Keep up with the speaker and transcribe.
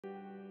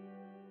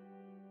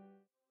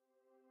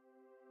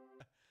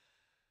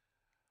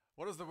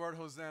What does the word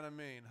Hosanna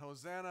mean?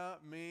 Hosanna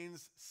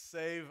means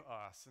save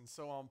us. And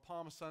so on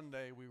Palm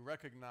Sunday, we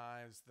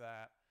recognize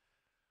that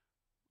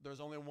there's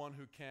only one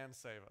who can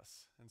save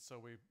us. And so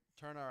we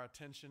turn our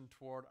attention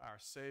toward our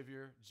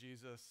Savior,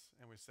 Jesus,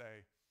 and we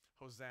say,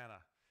 Hosanna,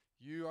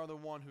 you are the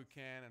one who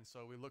can, and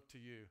so we look to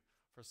you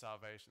for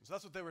salvation. So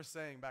that's what they were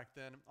saying back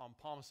then on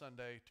Palm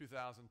Sunday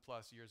 2,000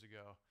 plus years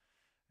ago.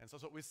 And so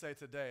that's what we say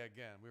today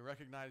again. We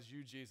recognize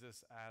you,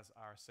 Jesus, as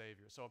our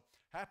Savior. So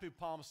happy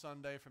Palm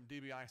Sunday from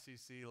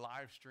DBICC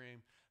live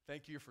stream.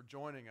 Thank you for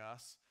joining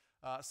us.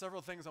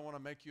 Several things I want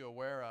to make you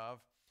aware of.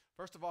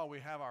 First of all, we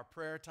have our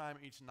prayer time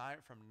each night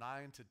from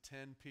 9 to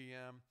 10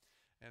 p.m.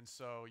 And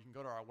so you can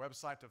go to our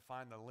website to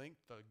find the link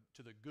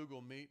to the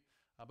Google Meet.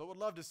 But we'd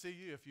love to see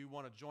you if you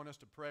want to join us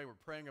to pray. We're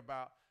praying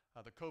about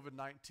the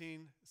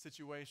COVID-19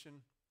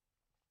 situation.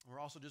 We're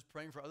also just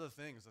praying for other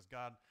things as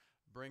God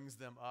brings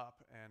them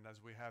up and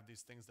as we have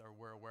these things that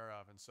we're aware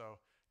of. And so,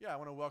 yeah, I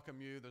want to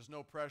welcome you. There's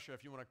no pressure.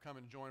 If you want to come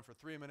and join for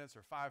 3 minutes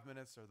or 5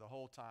 minutes or the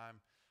whole time,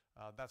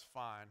 that's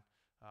fine.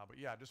 But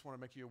yeah, I just want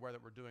to make you aware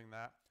that we're doing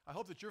that. I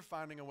hope that you're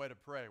finding a way to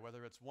pray,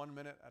 whether it's 1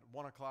 minute at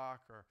 1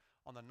 o'clock or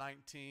on the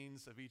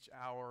 19s of each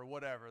hour or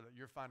whatever, that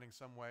you're finding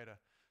some way to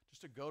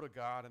just to go to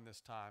God in this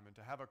time and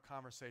to have a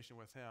conversation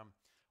with Him.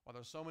 While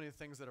there's so many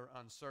things that are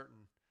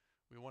uncertain,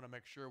 we want to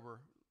make sure we're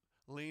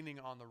leaning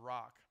on the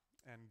rock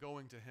and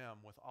going to Him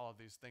with all of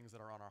these things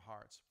that are on our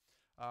hearts.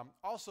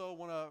 Also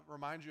want to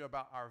remind you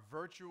about our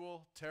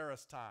virtual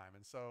terrace time.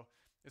 And so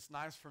it's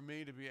nice for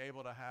me to be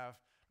able to have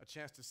a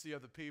chance to see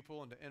other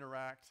people and to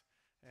interact.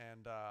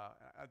 And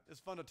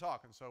it's fun to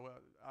talk. And so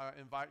I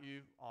invite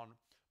you on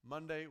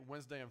Monday,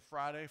 Wednesday, and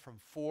Friday from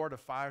 4 to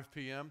 5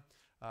 p.m.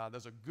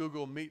 There's a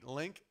Google Meet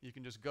link. You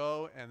can just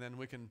go, and then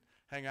we can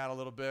hang out a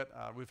little bit.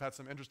 We've had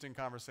some interesting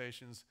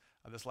conversations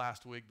this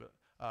last week, but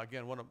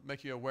again, want to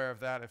make you aware of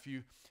that. If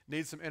you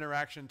need some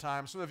interaction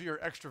time, some of you are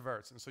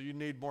extroverts, and so you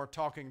need more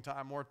talking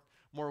time,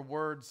 more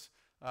words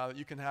that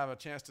you can have a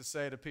chance to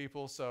say to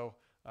people. So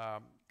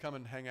come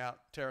and hang out,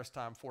 terrace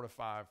time, 4 to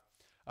 5.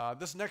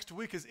 This next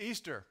week is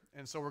Easter,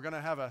 and so we're going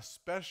to have a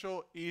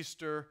special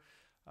Easter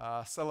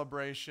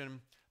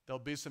celebration. There'll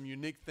be some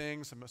unique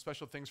things, some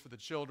special things for the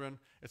children.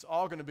 It's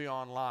all going to be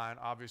online.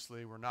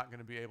 Obviously, we're not going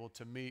to be able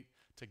to meet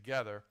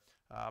together,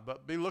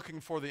 but be looking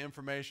for the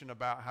information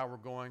about how we're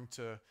going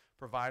to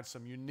provide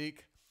some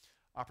unique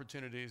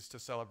opportunities to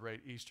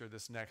celebrate Easter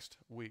this next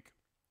week.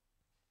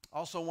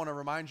 Also want to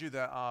remind you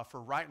that for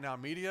Right Now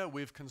Media,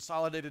 we've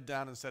consolidated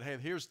down and said, hey,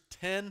 here's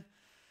 10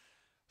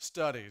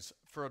 studies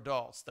for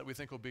adults that we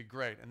think will be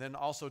great, and then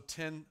also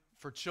 10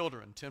 for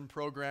children, 10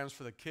 programs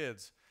for the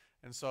kids.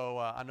 And so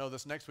I know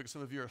this next week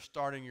some of you are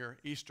starting your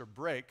Easter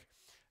break,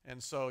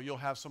 and so you'll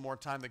have some more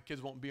time. The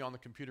kids won't be on the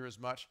computer as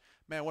much.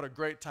 Man, what a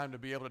great time to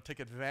be able to take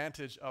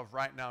advantage of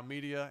Right Now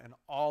Media and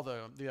all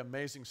the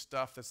amazing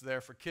stuff that's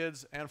there for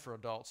kids and for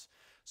adults.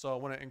 So I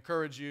want to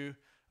encourage you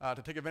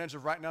to take advantage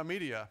of Right Now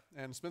Media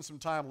and spend some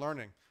time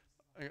learning.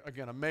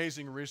 Again,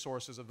 amazing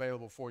resources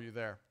available for you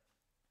there.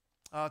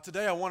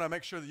 Today I want to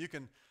make sure that you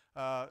can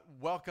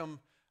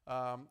welcome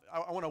I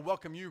want to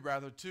welcome you,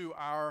 rather, to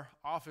our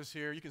office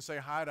here. You can say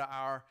hi to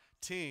our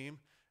team.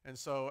 And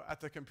so at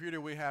the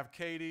computer, we have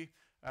Katie.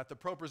 At the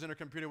ProPresenter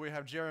computer, we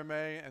have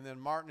Jeremy. And then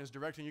Martin is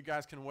directing. You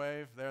guys can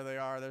wave. There they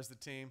are. There's the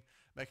team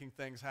making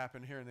things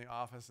happen here in the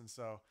office. And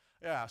so,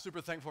 yeah, super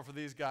thankful for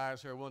these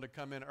guys who are willing to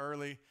come in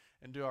early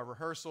and do our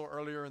rehearsal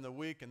earlier in the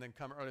week and then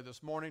come early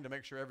this morning to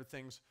make sure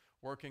everything's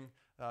working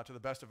to the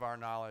best of our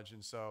knowledge.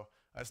 And so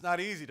it's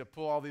not easy to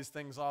pull all these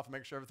things off,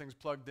 make sure everything's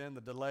plugged in,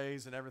 the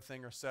delays and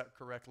everything are set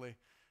correctly.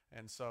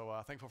 And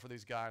so thankful for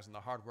these guys and the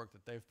hard work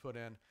that they've put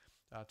in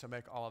to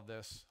make all of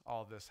this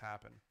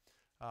happen.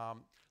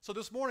 So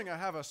this morning I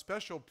have a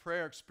special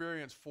prayer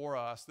experience for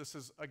us. This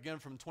is, again,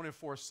 from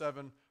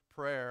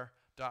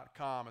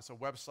 247prayer.com. It's a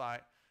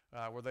website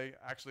where they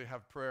actually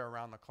have prayer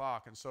around the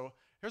clock. And so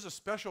here's a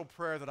special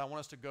prayer that I want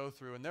us to go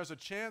through. And there's a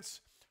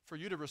chance for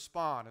you to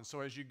respond. And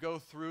so as you go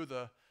through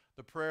the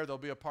prayer, there'll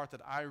be a part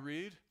that I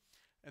read.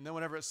 And then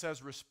whenever it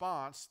says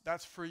response,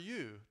 that's for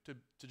you to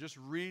just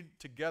read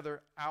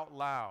together out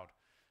loud.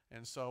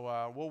 And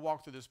so we'll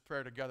walk through this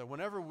prayer together.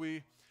 Whenever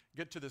we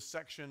get to the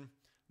section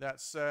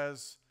that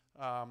says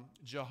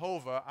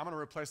Jehovah, I'm going to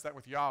replace that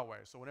with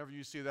Yahweh. So whenever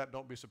you see that,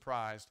 don't be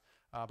surprised.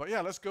 But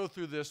yeah, let's go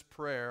through this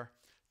prayer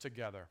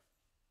together.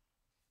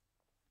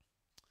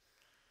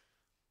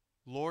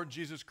 Lord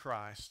Jesus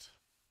Christ,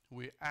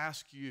 we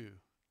ask you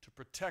to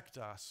protect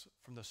us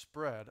from the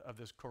spread of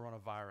this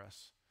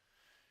coronavirus.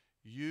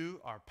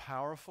 You are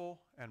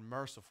powerful and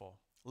merciful.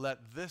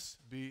 Let this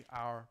be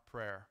our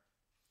prayer.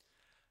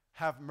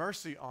 Have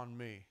mercy on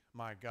me,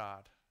 my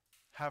God.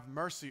 Have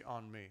mercy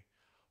on me,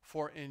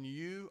 for in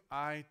you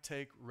I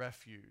take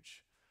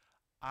refuge.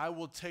 I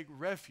will take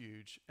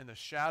refuge in the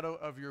shadow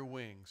of your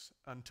wings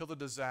until the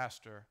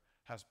disaster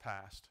has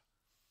passed.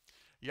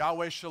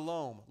 Yahweh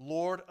Shalom,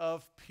 Lord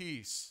of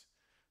peace.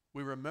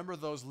 We remember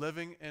those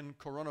living in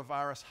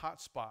coronavirus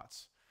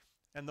hotspots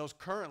and those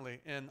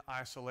currently in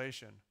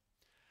isolation.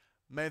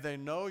 May they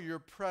know your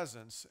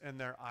presence in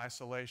their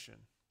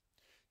isolation,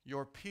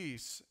 your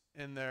peace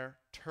in their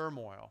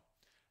turmoil,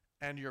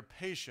 and your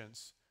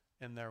patience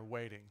in their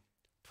waiting.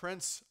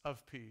 Prince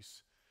of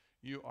Peace,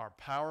 you are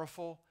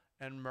powerful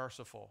and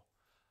merciful.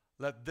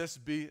 Let this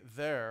be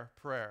their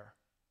prayer.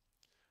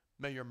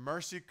 May your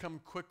mercy come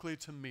quickly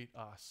to meet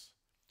us,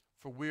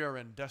 for we are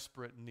in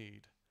desperate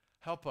need.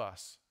 Help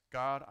us,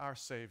 God our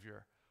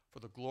Savior, for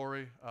the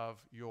glory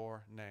of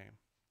your name.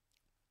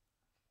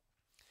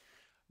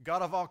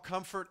 God of all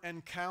comfort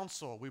and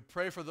counsel, we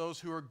pray for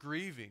those who are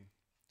grieving,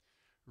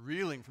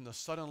 reeling from the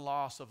sudden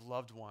loss of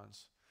loved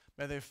ones.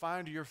 May they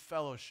find your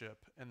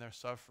fellowship in their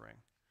suffering,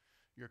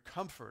 your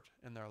comfort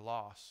in their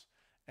loss,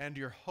 and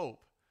your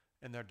hope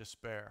in their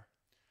despair.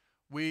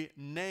 We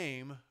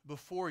name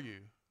before you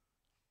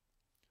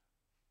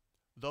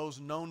those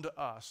known to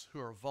us who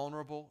are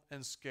vulnerable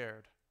and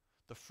scared,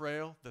 the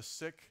frail, the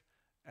sick,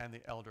 and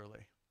the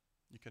elderly.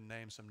 You can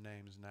name some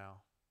names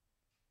now.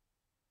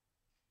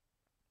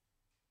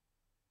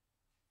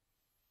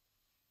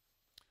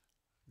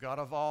 God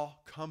of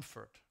all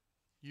comfort,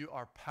 you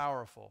are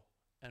powerful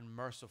and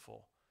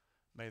merciful.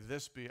 May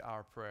this be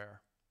our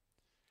prayer.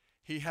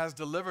 He has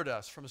delivered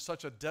us from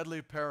such a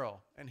deadly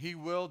peril, and he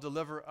will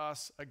deliver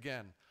us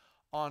again.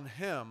 On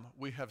him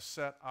we have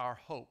set our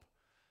hope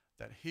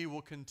that he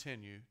will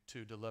continue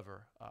to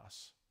deliver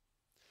us.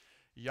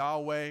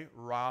 Yahweh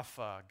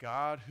Rapha,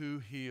 God who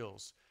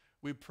heals,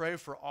 we pray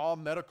for all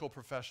medical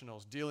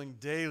professionals dealing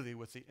daily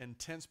with the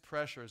intense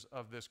pressures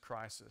of this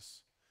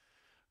crisis.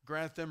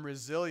 Grant them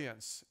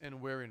resilience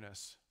in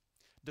weariness,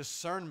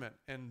 discernment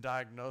in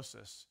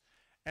diagnosis,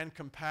 and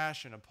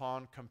compassion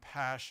upon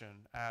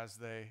compassion as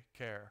they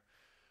care.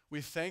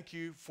 We thank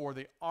you for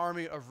the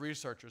army of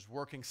researchers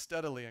working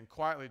steadily and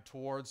quietly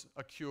towards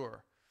a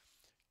cure.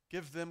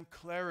 Give them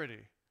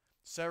clarity,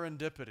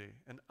 serendipity,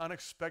 and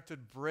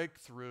unexpected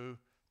breakthrough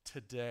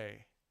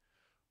today.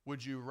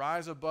 Would you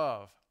rise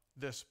above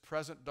this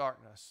present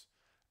darkness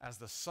as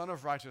the Son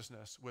of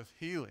Righteousness with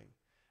healing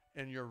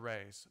in your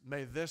rays?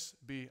 May this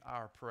be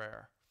our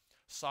prayer.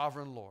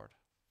 Sovereign Lord,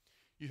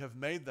 you have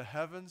made the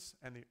heavens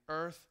and the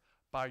earth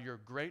by your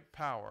great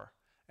power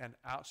and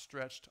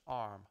outstretched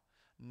arm.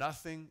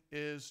 Nothing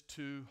is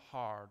too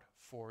hard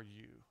for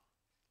you.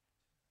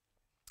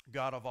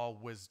 God of all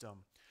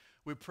wisdom,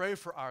 we pray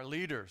for our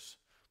leaders,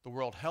 the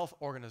World Health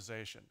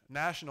Organization,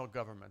 national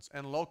governments,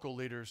 and local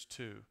leaders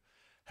too,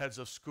 heads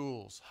of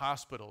schools,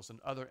 hospitals, and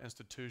other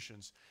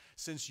institutions.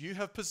 Since you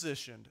have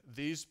positioned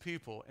these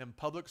people in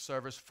public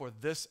service for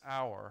this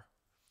hour,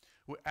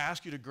 we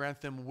ask you to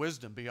grant them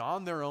wisdom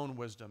beyond their own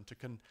wisdom to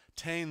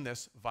contain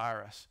this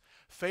virus,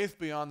 faith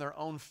beyond their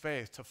own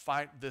faith to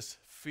fight this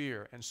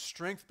fear, and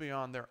strength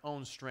beyond their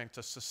own strength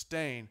to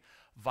sustain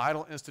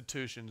vital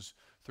institutions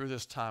through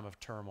this time of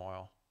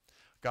turmoil.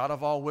 God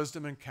of all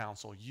wisdom and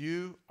counsel,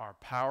 you are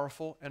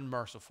powerful and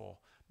merciful.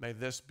 May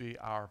this be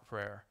our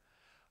prayer.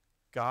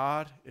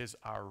 God is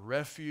our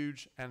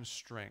refuge and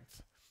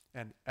strength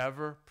and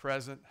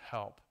ever-present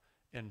help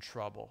in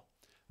trouble.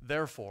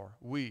 Therefore,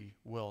 we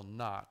will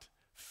not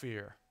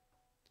fear.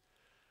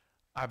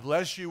 I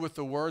bless you with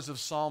the words of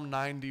Psalm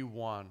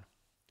 91.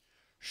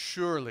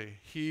 Surely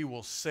he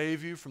will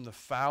save you from the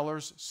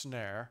fowler's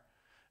snare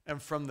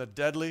and from the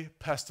deadly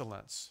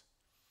pestilence.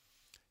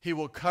 He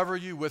will cover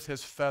you with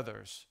his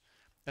feathers,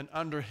 and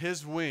under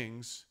his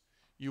wings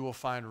you will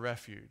find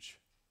refuge.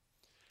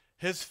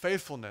 His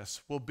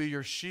faithfulness will be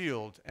your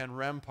shield and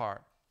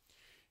rampart.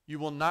 You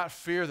will not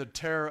fear the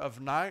terror of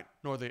night,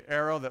 nor the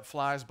arrow that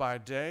flies by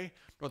day,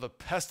 nor the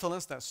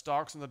pestilence that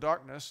stalks in the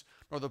darkness,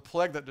 nor the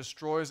plague that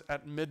destroys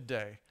at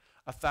midday.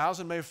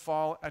 1,000 may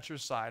fall at your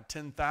side,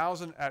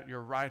 10,000 at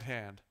your right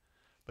hand,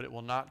 but it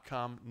will not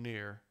come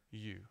near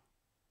you.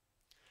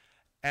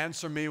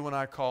 Answer me when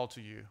I call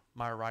to you,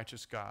 my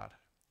righteous God.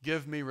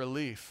 Give me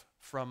relief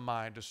from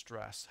my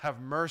distress. Have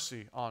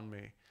mercy on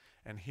me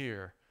and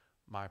hear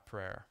my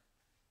prayer.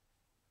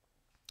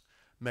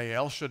 May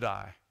El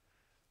Shaddai,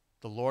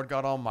 the Lord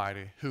God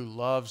Almighty, who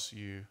loves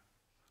you,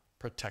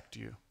 protect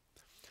you.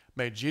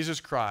 May Jesus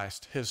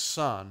Christ, his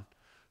Son,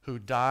 who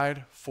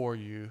died for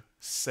you,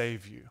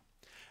 save you.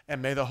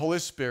 And may the Holy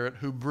Spirit,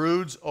 who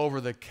broods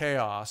over the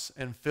chaos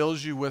and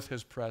fills you with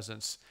his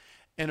presence,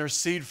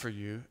 intercede for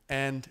you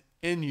and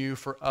in you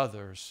for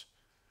others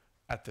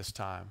at this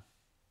time.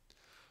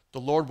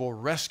 The Lord will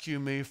rescue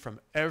me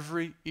from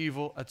every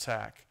evil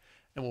attack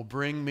and will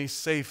bring me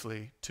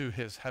safely to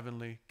his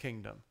heavenly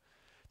kingdom.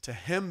 To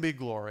him be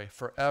glory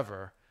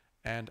forever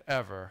and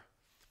ever.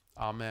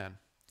 Amen.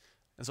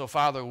 And so,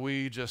 Father,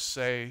 we just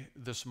say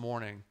this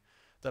morning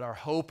that our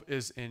hope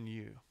is in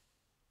you.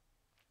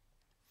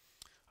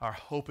 Our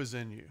hope is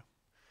in you.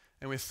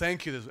 And we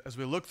thank you that as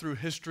we look through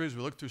history, as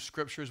we look through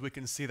scriptures, we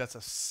can see that's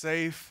a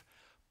safe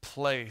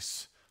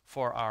place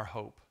for our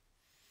hope.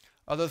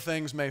 Other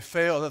things may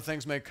fail, other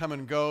things may come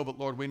and go, but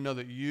Lord, we know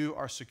that you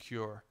are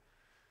secure.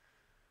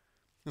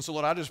 And so,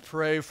 Lord, I just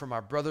pray for my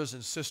brothers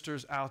and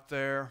sisters out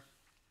there,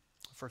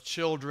 for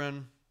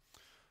children,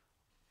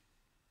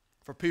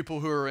 for people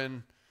who are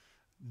in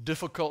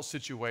difficult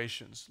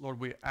situations. Lord,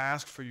 we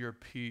ask for your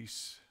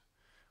peace.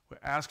 We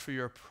ask for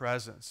your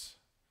presence.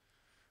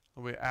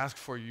 We ask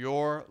for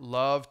your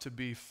love to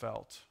be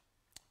felt.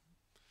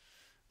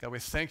 God, we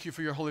thank you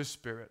for your Holy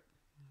Spirit,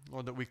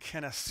 Lord, that we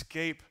can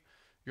escape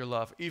your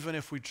love. Even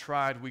if we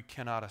tried, we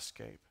cannot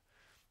escape.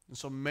 And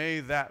so may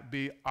that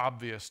be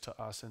obvious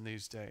to us in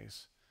these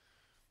days.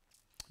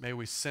 May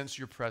we sense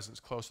your presence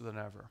closer than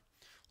ever.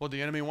 Lord,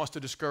 the enemy wants to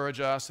discourage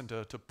us and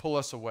to pull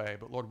us away,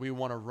 but Lord, we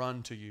want to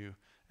run to you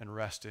and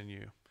rest in you.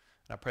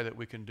 And I pray that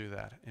we can do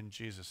that in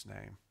Jesus'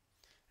 name.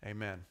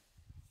 Amen.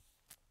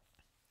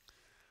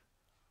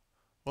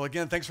 Well,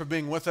 again, thanks for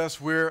being with us.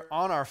 We're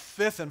on our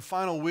 5th and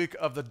final week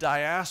of the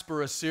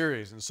Diaspora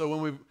series. And so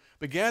when we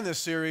began this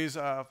series,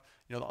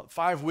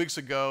 5 weeks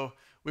ago,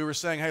 we were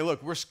saying, hey,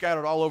 look, we're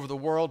scattered all over the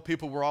world.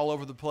 People were all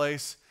over the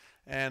place.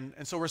 And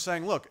so we're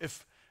saying, look,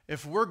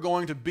 if we're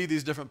going to be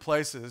these different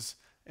places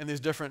in these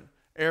different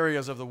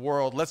areas of the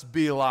world, let's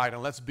be light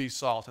and let's be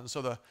salt. And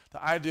so the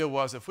idea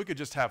was if we could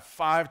just have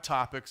 5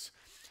 topics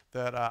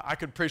that I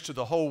could preach to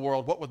the whole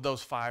world, what would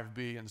those 5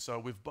 be? And so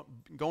we've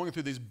been going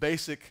through these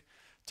basic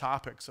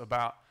topics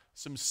about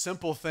some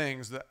simple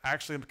things that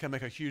actually can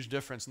make a huge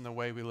difference in the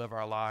way we live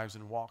our lives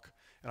and walk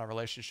in our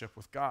relationship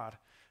with God.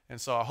 And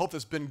so I hope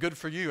it's been good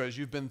for you as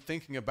you've been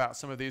thinking about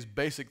some of these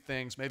basic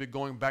things, maybe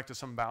going back to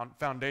some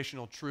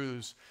foundational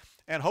truths,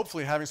 and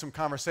hopefully having some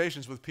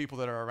conversations with people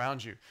that are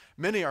around you.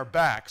 Many are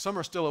back. Some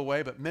are still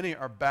away, but many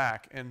are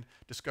back in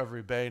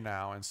Discovery Bay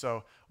now. And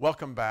so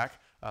welcome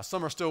back.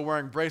 Some are still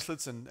wearing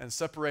bracelets and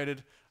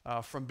separated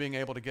from being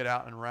able to get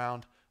out and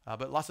around.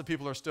 But lots of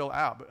people are still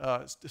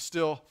out,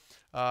 still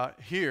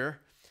here.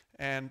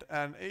 And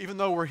even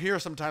though we're here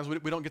sometimes,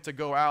 we don't get to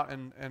go out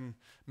and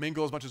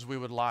mingle as much as we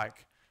would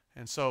like.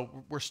 And so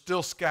we're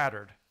still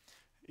scattered,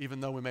 even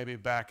though we may be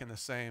back in the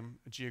same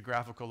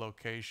geographical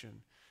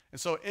location. And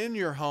so in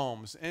your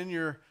homes, in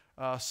your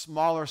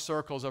smaller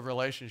circles of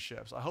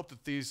relationships, I hope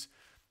that these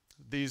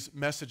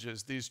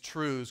messages, these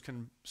truths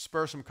can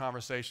spur some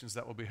conversations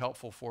that will be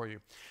helpful for you.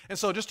 And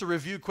so just to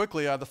review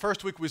quickly, the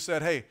first week we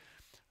said, hey,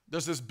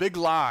 there's this big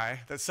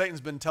lie that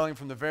Satan's been telling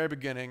from the very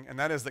beginning, and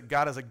that is that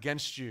God is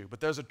against you. But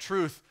there's a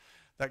truth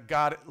that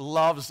God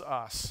loves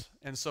us.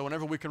 And so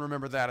whenever we can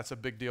remember that, it's a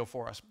big deal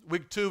for us.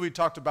 Week 2, we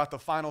talked about the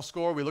final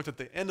score. We looked at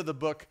the end of the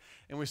book,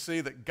 and we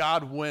see that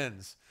God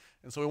wins.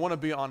 And so we want to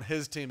be on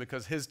his team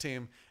because his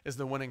team is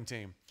the winning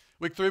team.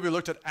 Week 3, we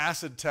looked at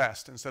acid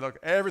test and said, look,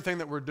 everything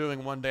that we're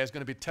doing one day is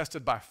going to be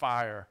tested by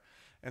fire.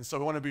 And so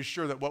we want to be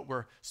sure that what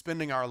we're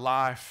spending our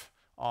life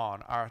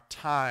on, our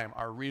time,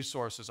 our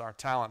resources, our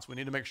talents, we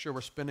need to make sure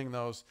we're spending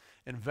those,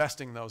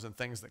 investing those in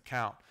things that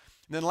count.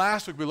 And then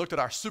last week, we looked at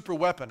our super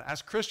weapon.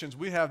 As Christians,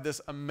 we have this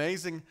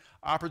amazing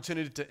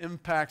opportunity to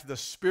impact the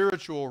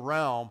spiritual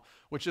realm,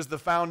 which is the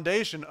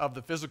foundation of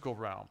the physical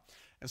realm.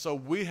 And so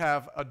we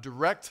have a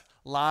direct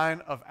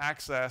line of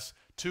access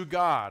to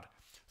God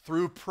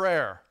through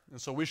prayer. And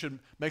so we should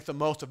make the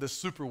most of this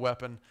super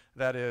weapon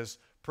that is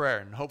prayer.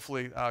 And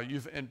hopefully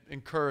you've been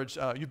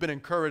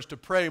encouraged to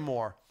pray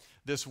more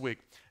this week.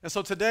 And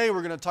so today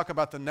we're going to talk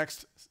about the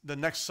next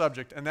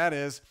subject, and that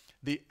is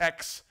the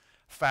X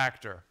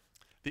factor.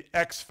 The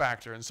X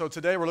factor. And so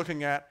today we're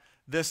looking at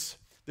this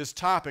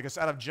topic. It's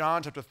out of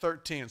John chapter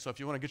 13. So if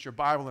you want to get your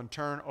Bible and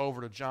turn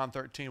over to John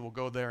 13, we'll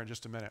go there in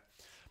just a minute.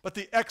 But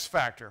the X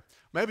factor.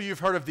 Maybe you've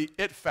heard of the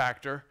it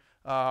factor,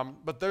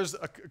 but there's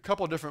a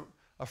couple of different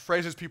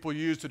phrases people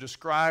use to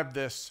describe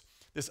this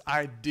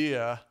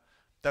idea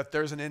that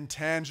there's an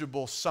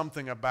intangible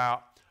something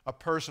about a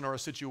person or a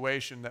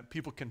situation that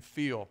people can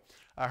feel.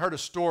 I heard a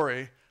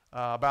story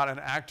about an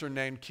actor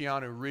named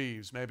Keanu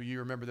Reeves. Maybe you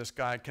remember this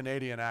guy,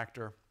 Canadian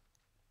actor.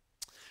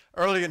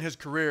 Early in his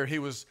career, he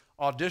was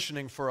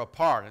auditioning for a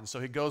part, and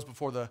so he goes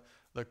before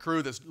the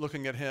crew that's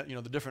looking at him,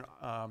 the different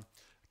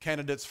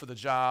candidates for the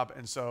job,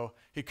 and so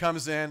he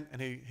comes in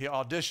and he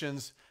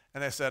auditions,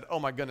 and they said, oh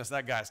my goodness,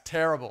 that guy's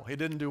terrible. He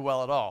didn't do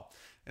well at all.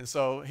 And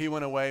so he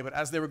went away, but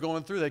as they were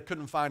going through, they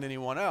couldn't find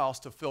anyone else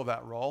to fill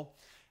that role.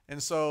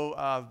 And so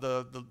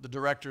the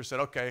director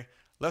said, okay,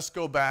 let's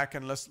go back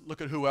and let's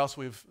look at who else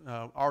we've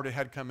already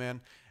had come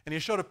in. And he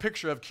showed a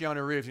picture of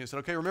Keanu Reeves, and he said,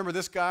 okay, remember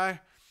this guy?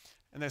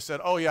 And they said,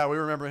 oh yeah, we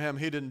remember him.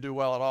 He didn't do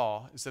well at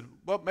all. He said,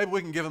 well, maybe we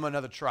can give him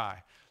another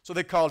try. So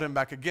they called him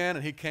back again,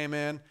 and he came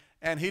in,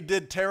 and he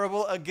did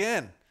terrible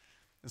again.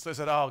 And so they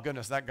said, oh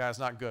goodness, that guy's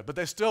not good. But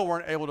they still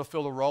weren't able to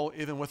fill the role,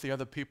 even with the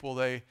other people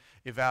they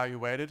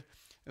evaluated.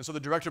 And so the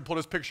director pulled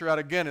his picture out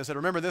again and said,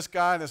 remember this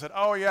guy? And they said,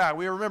 oh yeah,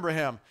 we remember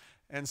him.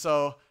 And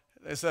so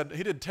they said,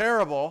 he did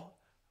terrible,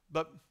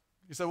 but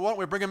he said, well, why don't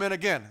we bring him in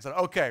again? He said,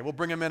 okay, we'll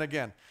bring him in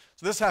again.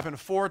 So this happened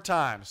 4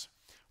 times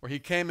where he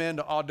came in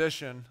to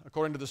audition,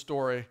 according to the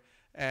story,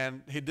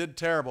 and he did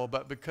terrible.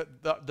 But because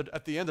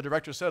at the end, the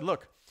director said,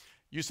 look,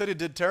 you said he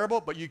did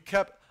terrible, but you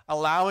kept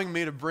allowing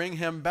me to bring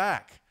him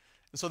back.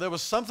 And so there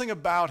was something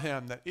about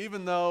him that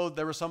even though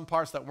there were some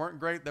parts that weren't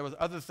great, there was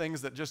other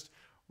things that just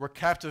were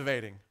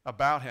captivating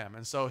about him.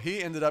 And so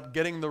he ended up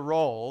getting the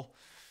role,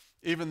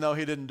 even though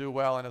he didn't do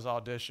well in his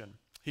audition.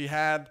 He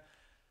had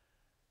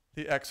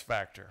the X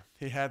factor.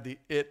 He had the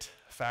it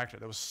factor.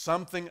 There was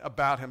something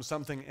about him,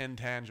 something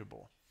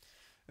intangible.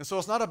 And so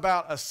it's not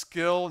about a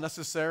skill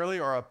necessarily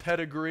or a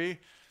pedigree.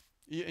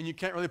 And you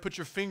can't really put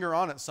your finger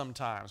on it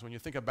sometimes when you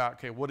think about,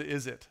 okay, what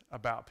is it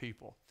about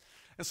people?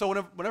 And so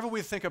whenever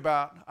we think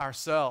about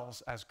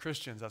ourselves as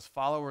Christians, as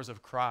followers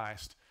of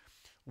Christ,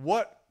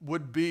 what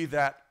would be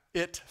that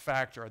it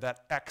factor,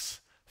 that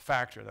X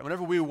factor? That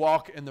whenever we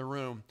walk in the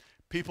room,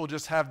 people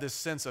just have this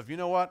sense of, you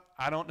know what,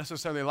 I don't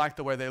necessarily like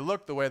the way they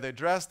look, the way they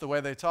dress, the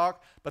way they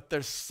talk, but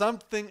there's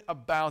something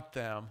about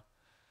them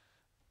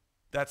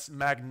that's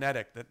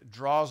magnetic, that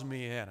draws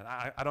me in. And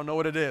I don't know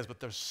what it is,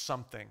 but there's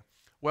something.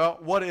 Well,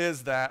 what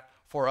is that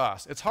for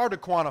us? It's hard to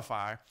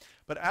quantify,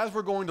 but as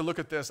we're going to look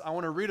at this, I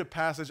want to read a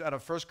passage out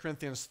of 1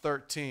 Corinthians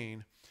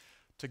 13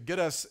 to get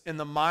us in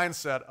the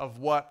mindset of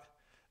what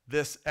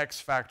this X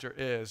factor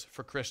is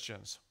for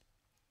Christians.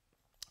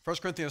 1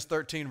 Corinthians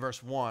 13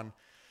 verse 1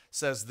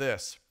 says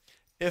this,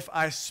 "If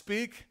I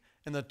speak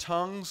in the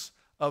tongues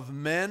of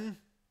men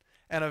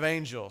and of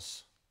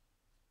angels,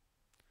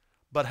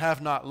 but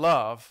have not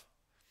love,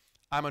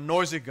 I'm a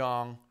noisy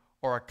gong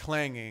or a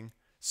clanging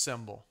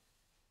cymbal.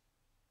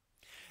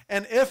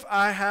 And if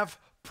I have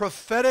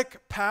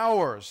prophetic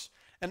powers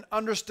and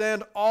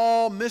understand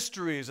all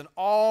mysteries and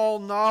all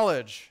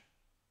knowledge,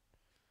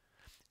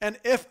 and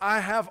if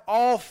I have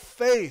all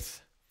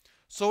faith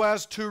so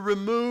as to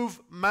remove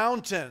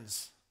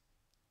mountains,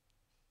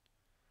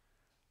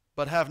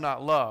 but have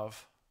not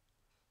love,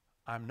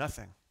 I'm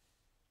nothing.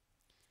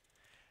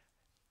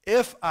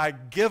 If I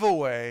give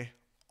away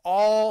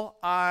all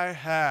I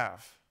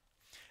have,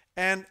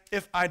 and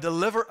if I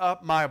deliver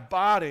up my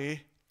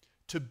body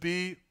to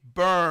be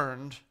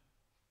burned,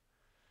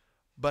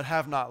 but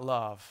have not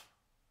love,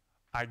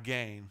 I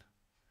gain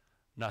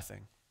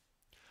nothing.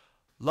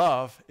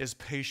 Love is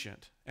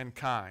patient and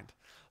kind.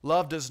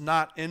 Love does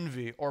not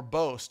envy or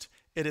boast.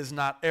 It is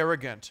not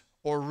arrogant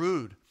or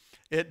rude.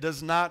 It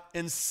does not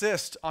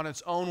insist on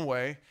its own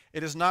way.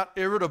 It is not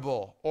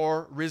irritable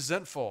or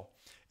resentful.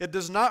 It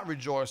does not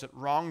rejoice at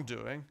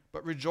wrongdoing,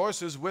 but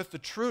rejoices with the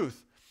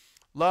truth.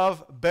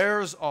 Love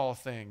bears all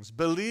things,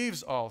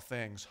 believes all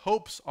things,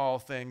 hopes all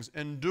things,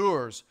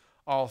 endures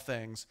all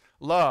things.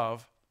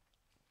 Love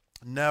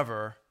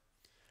never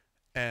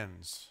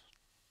ends.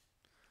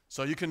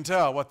 So you can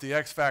tell what the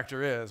X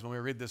factor is when we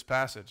read this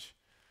passage.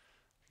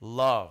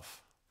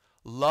 Love.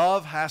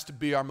 Love has to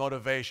be our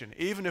motivation.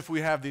 Even if we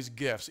have these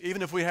gifts,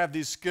 even if we have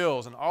these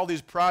skills and all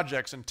these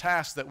projects and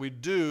tasks that we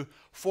do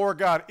for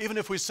God, even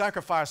if we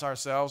sacrifice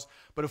ourselves,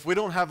 but if we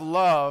don't have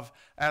love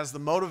as the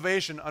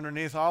motivation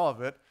underneath all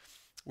of it,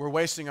 we're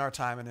wasting our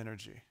time and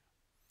energy.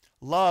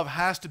 Love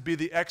has to be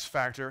the X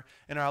factor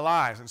in our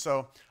lives. And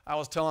so I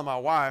was telling my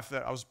wife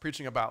that I was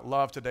preaching about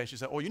love today. She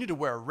said, "Oh, you need to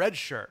wear a red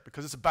shirt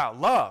because it's about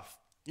love.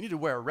 You need to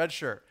wear a red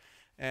shirt."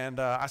 And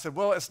I said,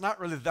 well, it's not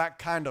really that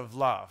kind of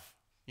love,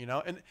 you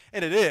know, and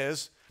it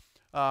is,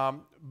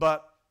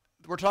 but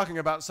we're talking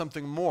about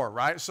something more,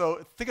 right?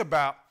 So think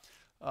about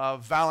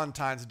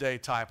Valentine's Day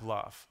type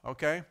love,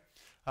 okay?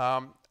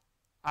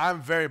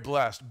 I'm very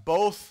blessed.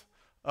 Both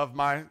of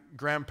my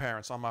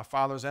grandparents on my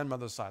father's and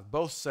mother's side,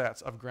 both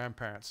sets of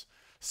grandparents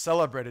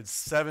celebrated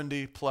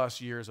 70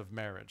 plus years of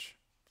marriage,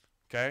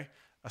 okay?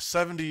 A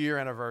 70-year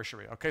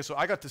anniversary, okay? So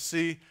I got to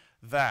see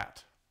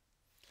that.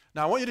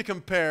 Now, I want you to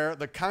compare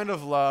the kind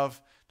of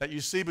love that you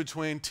see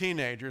between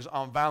teenagers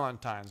on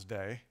Valentine's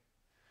Day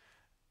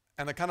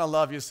and the kind of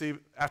love you see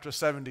after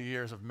 70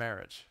 years of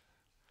marriage.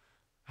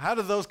 How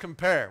do those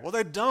compare? Well,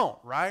 they don't,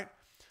 right?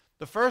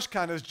 The first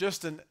kind is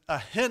just a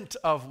hint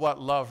of what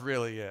love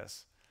really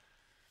is.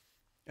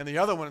 And the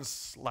other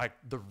one's like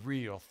the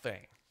real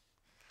thing.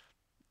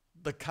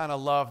 The kind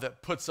of love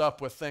that puts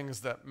up with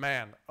things that,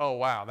 man, oh,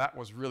 wow, that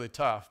was really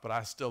tough, but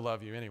I still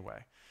love you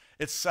anyway.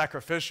 It's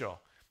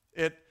sacrificial.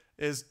 It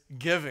is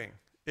giving.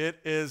 It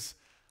is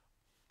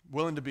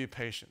willing to be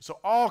patient. So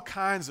all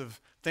kinds of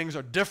things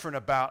are different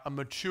about a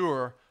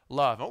mature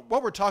love.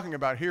 What we're talking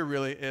about here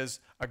really is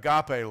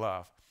agape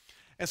love.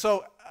 And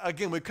so,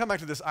 again, we come back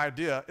to this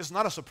idea. It's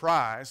not a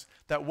surprise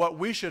that what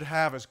we should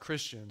have as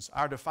Christians,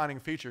 our defining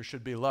feature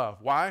should be love.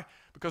 Why?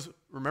 Because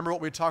remember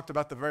what we talked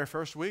about the very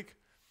first week?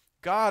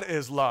 God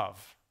is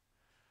love.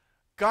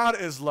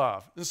 God is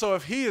love. And so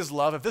if he is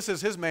love, if this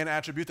is his main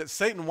attribute that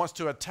Satan wants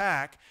to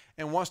attack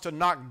and wants to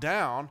knock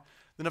down,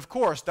 then of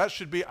course that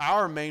should be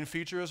our main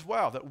feature as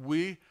well, that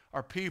we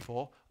are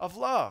people of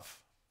love.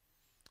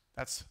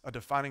 That's a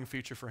defining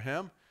feature for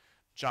him.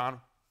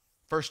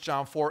 1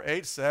 John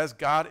 4:8 says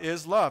God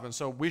is love, and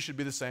so we should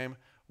be the same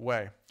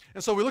way.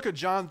 And so we look at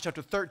John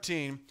chapter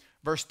 13,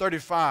 verse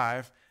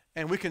 35,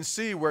 and we can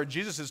see where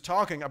Jesus is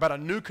talking about a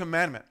new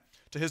commandment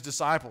to his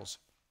disciples.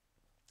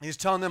 He's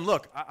telling them,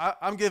 look,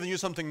 I'm giving you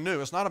something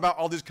new. It's not about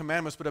all these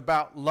commandments, but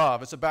about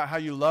love. It's about how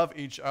you love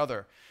each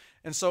other.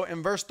 And so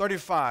in verse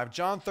 35,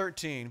 John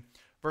 13,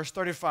 verse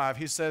 35,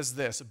 he says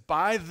this,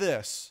 "By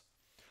this,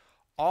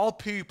 all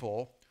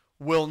people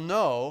will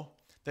know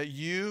that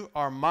you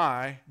are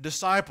my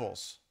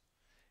disciples,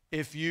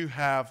 if you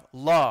have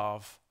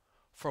love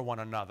for one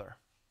another."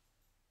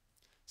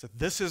 So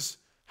this is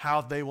how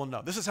they will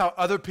know. This is how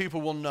other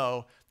people will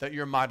know that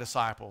you're my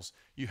disciples.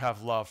 You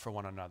have love for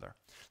one another.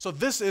 So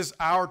this is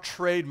our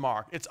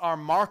trademark. It's our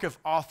mark of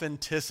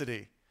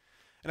authenticity.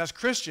 And as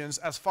Christians,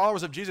 as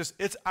followers of Jesus,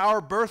 it's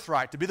our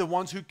birthright to be the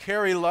ones who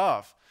carry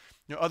love.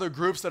 Other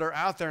groups that are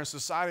out there in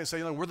society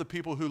say, we're the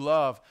people who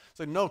love.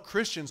 Say, no,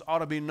 Christians ought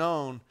to be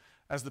known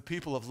as the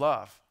people of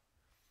love.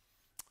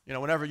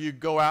 Whenever you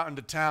go out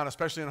into town,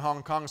 especially in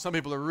Hong Kong, some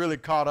people are really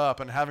caught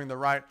up in having the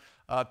right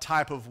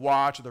type of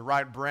watch or the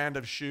right brand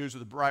of shoes or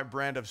the right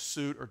brand of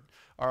suit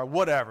or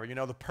whatever.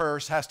 The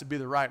purse has to be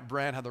the right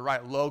brand, have the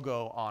right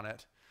logo on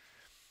it.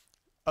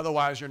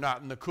 Otherwise, you're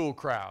not in the cool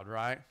crowd,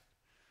 right?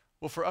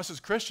 Well, for us as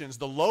Christians,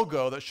 the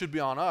logo that should be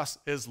on us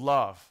is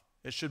love.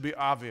 It should be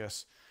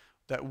obvious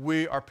that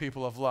we are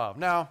people of love.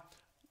 Now,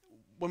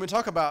 when we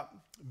talk about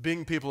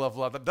being people of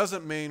love, that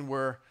doesn't mean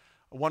we're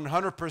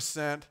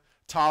 100%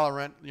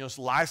 tolerant, it's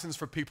licensed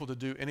for people to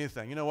do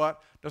anything. You know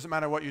what? Doesn't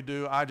matter what you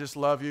do, I just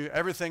love you.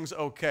 Everything's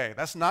okay.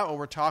 That's not what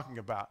we're talking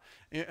about.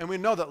 And we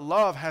know that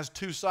love has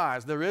two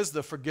sides. There is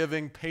the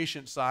forgiving,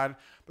 patient side,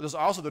 but there's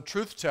also the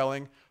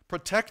truth-telling,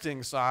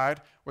 protecting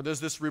side, where there's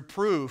this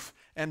reproof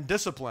and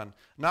discipline.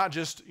 Not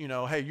just,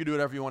 hey, you do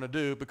whatever you want to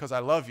do because I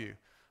love you.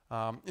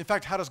 In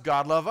fact, how does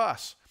God love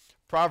us?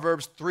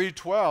 Proverbs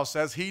 3:12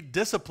 says he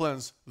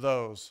disciplines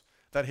those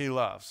that he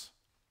loves.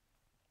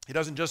 He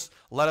doesn't just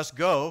let us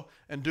go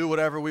and do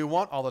whatever we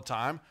want all the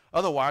time.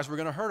 Otherwise, we're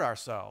going to hurt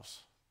ourselves.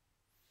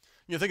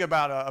 You think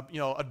about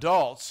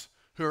adults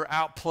who are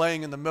out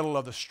playing in the middle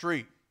of the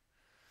street.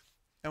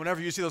 And whenever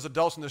you see those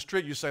adults in the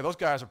street, you say, those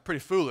guys are pretty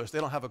foolish. They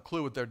don't have a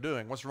clue what they're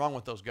doing. What's wrong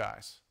with those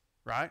guys,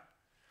 right?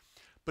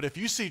 But if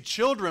you see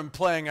children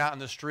playing out in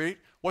the street,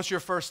 what's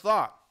your first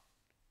thought?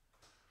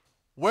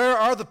 Where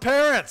are the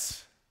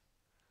parents?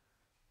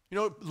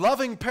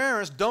 Loving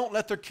parents don't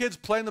let their kids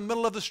play in the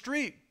middle of the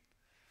street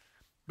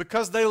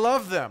because they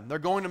love them. They're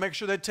going to make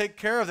sure they take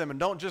care of them and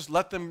don't just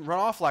let them run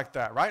off like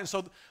that, right? And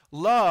so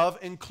love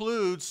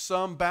includes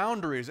some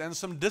boundaries and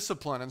some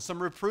discipline and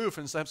some reproof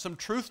and some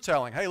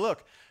truth-telling. Hey,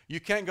 look, you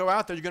can't go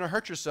out there. You're going to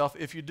hurt yourself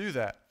if you do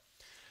that.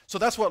 So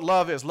that's what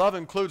love is. Love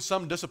includes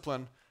some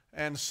discipline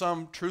and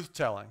some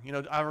truth-telling.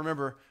 I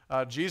remember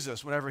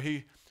Jesus whenever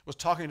he was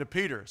talking to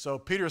Peter. So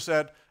Peter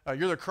said,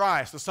 you're the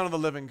Christ, the Son of the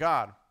living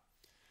God.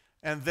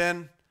 And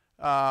then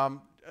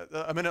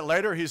a minute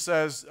later, he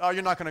says, oh,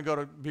 you're not going to go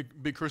to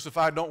be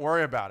crucified. Don't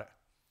worry about it.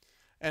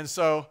 And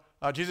so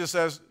Jesus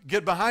says,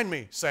 get behind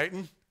me,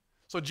 Satan.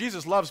 So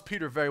Jesus loves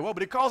Peter very well,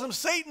 but he calls him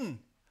Satan.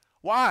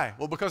 Why?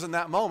 Well, because in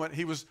that moment,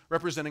 he was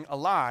representing a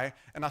lie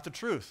and not the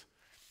truth.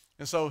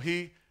 And so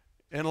he,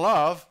 in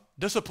love,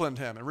 disciplined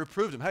him and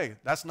reproved him. Hey,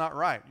 that's not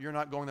right. You're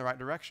not going the right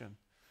direction.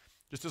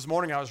 Just this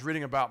morning, I was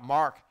reading about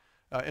Mark,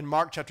 in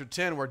Mark chapter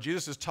 10, where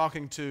Jesus is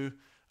talking to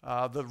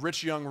the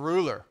rich young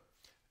ruler.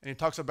 And he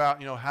talks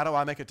about, how do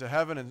I make it to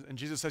heaven? And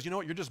Jesus says, you know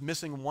what, you're just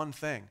missing one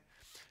thing.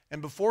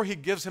 And before he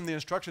gives him the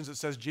instructions, it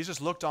says,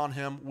 Jesus looked on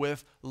him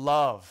with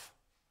love.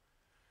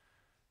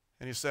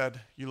 And he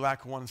said, you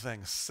lack one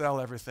thing. Sell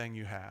everything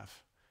you have.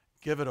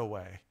 Give it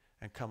away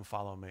and come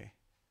follow me.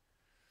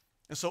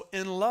 And so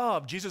in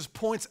love, Jesus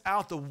points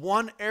out the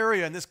one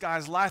area in this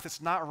guy's life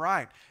that's not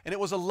right. And it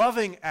was a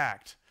loving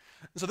act.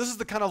 And so this is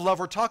the kind of love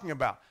we're talking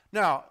about.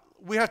 Now,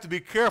 we have to be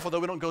careful that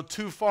we don't go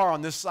too far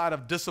on this side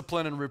of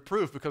discipline and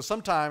reproof, because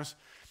sometimes,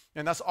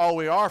 and that's all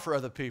we are for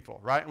other people,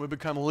 right? And we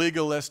become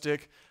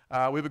legalistic,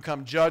 we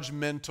become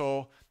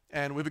judgmental,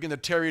 and we begin to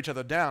tear each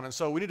other down. And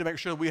so we need to make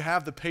sure that we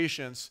have the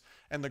patience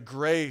and the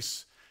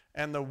grace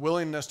and the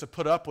willingness to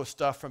put up with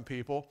stuff from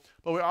people,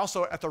 but we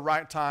also, at the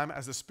right time,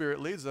 as the Spirit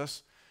leads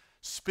us,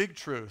 speak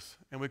truth.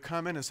 And we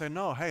come in and say,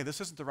 no, hey,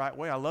 this isn't the right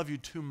way. I love you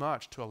too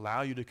much to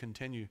allow you to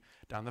continue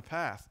down the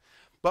path.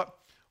 But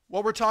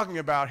what we're talking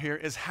about here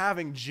is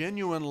having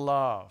genuine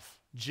love.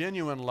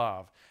 Genuine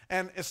love.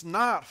 And it's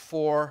not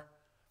for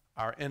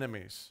our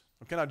enemies.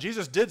 Okay, now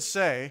Jesus did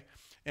say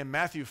in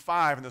Matthew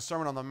 5 in the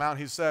Sermon on the Mount,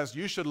 he says,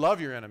 you should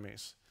love your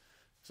enemies.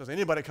 He says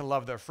anybody can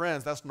love their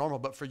friends. That's normal.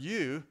 But for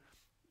you,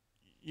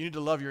 you need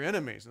to love your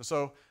enemies. And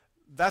so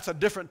that's a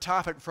different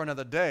topic for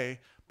another day.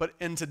 But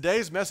in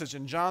today's message,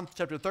 in John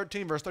chapter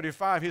 13, verse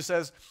 35, he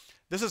says,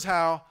 this is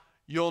how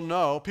you'll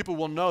know, people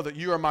will know that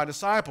you are my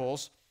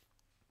disciples,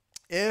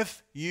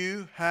 if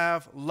you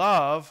have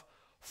love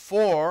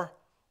for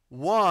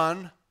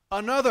one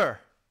another.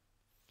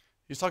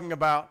 He's talking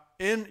about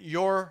in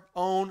your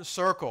own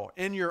circle,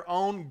 in your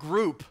own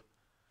group,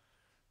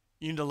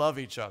 you need to love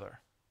each other.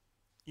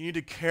 You need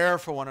to care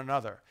for one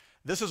another.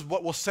 This is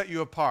what will set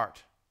you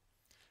apart.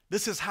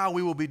 This is how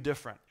we will be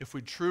different if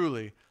we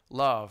truly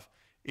love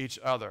each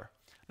other.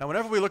 Now,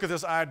 whenever we look at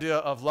this idea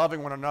of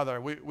loving one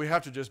another, we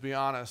have to just be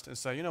honest and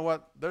say, you know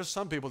what, there's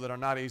some people that are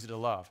not easy to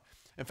love.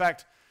 In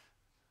fact,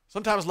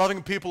 sometimes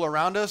loving people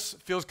around us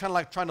feels kind of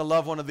like trying to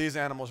love one of these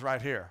animals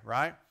right here,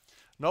 right?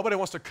 Nobody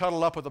wants to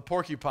cuddle up with a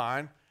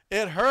porcupine.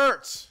 It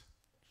hurts.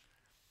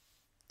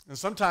 And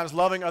sometimes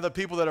loving other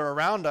people that are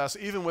around us,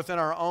 even within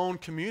our own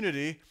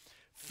community,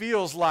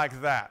 feels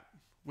like that.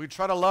 We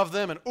try to love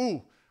them and,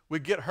 ooh, we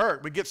get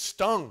hurt, we get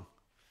stung.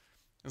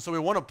 And so we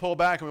want to pull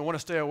back and we want to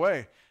stay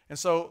away. And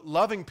so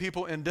loving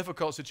people in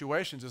difficult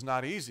situations is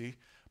not easy,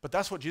 but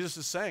that's what Jesus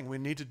is saying we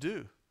need to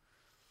do.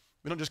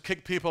 We don't just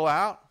kick people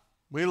out.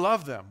 We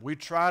love them. We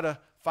try to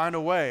find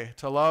a way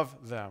to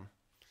love them.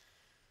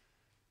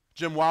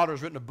 Jim Wilder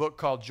has written a book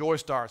called Joy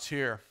Starts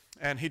Here,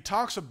 and he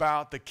talks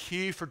about the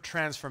key for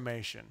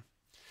transformation.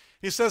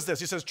 He says this,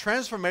 he says,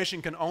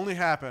 transformation can only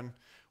happen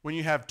when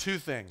you have two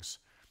things,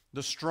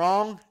 the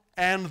strong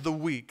and the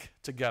weak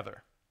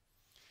together.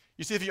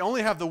 You see, if you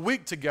only have the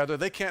weak together,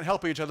 they can't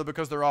help each other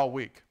because they're all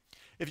weak.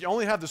 If you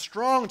only have the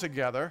strong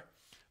together,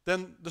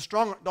 then the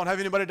strong don't have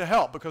anybody to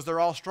help because they're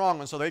all strong,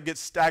 and so they get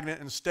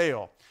stagnant and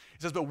stale.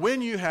 He says, but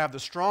when you have the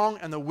strong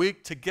and the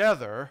weak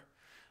together,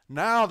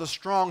 now the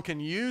strong can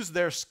use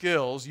their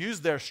skills, use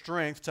their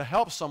strength to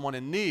help someone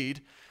in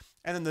need,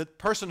 and then the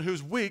person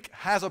who's weak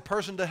has a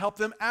person to help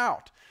them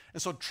out.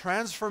 And so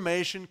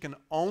transformation can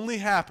only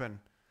happen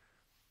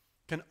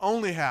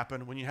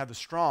when you have the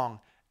strong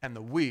and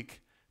the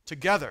weak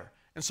together.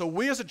 And so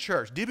we as a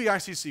church,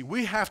 DBICC,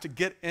 we have to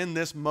get in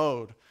this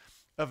mode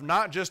of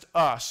not just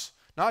us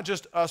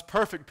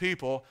perfect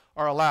people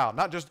are allowed,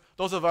 not just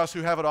those of us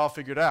who have it all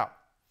figured out,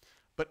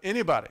 but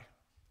anybody.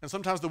 And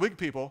sometimes the weak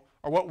people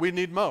are what we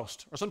need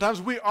most. Or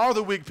sometimes we are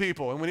the weak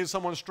people and we need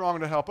someone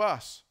strong to help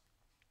us.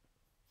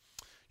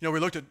 You know, we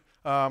looked at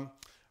 1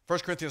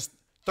 Corinthians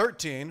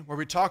 13 where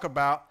we talk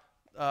about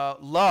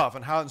love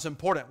and how it's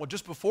important. Well,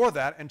 just before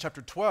that, in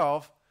chapter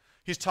 12,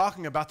 he's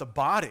talking about the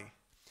body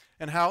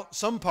and how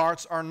some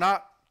parts are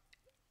not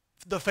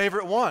the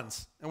favorite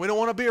ones. And we don't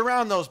want to be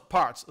around those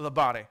parts of the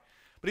body.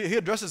 But he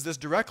addresses this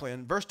directly.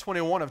 In verse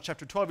 21 of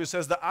chapter 12, he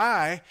says, the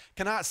eye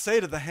cannot say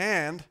to the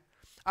hand,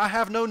 I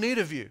have no need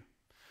of you.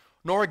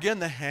 Nor again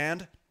the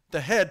head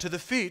to the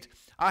feet,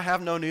 I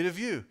have no need of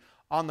you.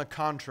 On the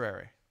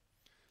contrary,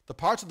 the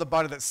parts of the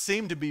body that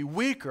seem to be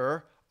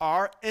weaker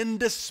are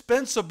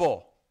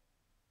indispensable.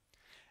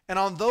 And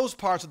on those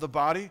parts of the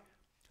body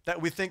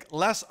that we think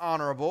less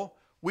honorable,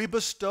 we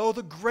bestow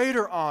the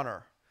greater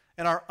honor.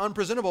 And our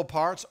unpresentable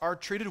parts are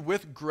treated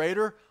with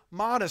greater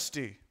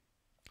modesty,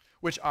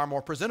 which our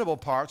more presentable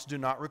parts do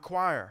not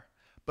require.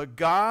 But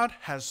God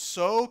has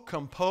so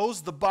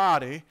composed the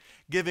body,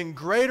 giving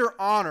greater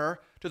honor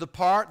to the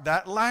part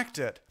that lacked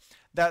it,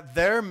 that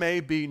there may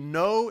be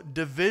no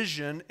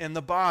division in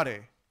the body,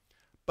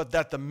 but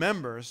that the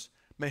members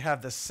may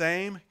have the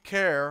same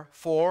care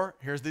for,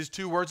 here's these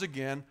two words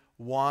again,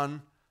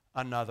 one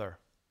another.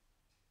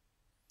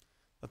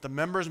 That the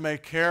members may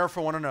care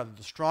for one another,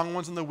 the strong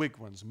ones and the weak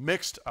ones,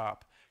 mixed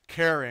up,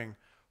 caring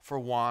for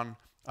one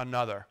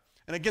another.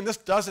 And again, this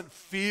doesn't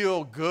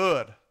feel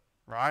good,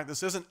 right?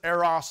 This isn't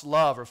eros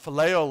love or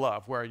phileo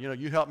love where,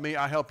 you help me,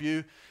 I help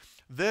you.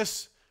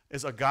 This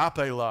is agape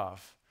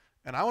love.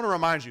 And I want to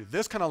remind you,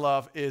 this kind of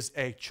love is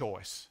a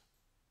choice.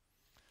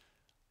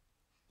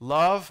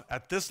 Love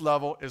at this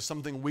level is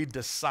something we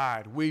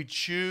decide, we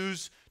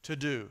choose to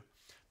do.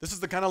 This is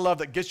the kind of love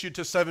that gets you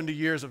to 70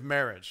 years of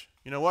marriage.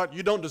 You know what?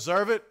 You don't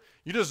deserve it.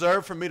 You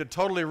deserve for me to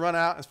totally run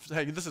out and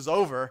say, hey, this is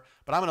over,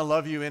 but I'm going to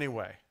love you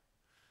anyway.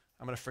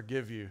 I'm going to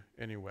forgive you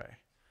anyway.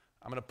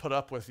 I'm going to put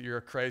up with your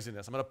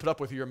craziness. I'm going to put up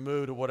with your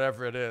mood or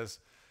whatever it is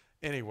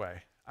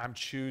anyway. I'm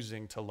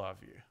choosing to love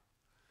you.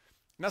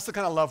 And that's the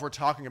kind of love we're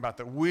talking about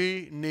that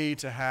we need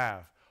to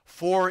have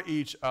for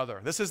each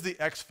other. This is the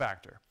X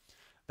factor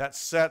that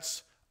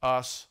sets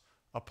us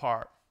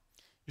apart.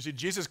 You see,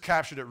 Jesus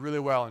captured it really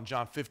well in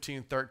John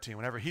 15:13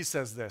 whenever he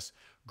says this,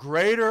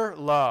 greater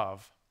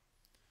love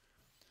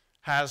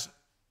has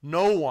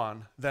no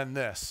one than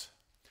this,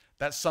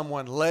 that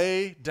someone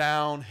lay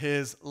down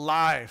his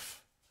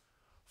life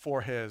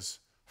for his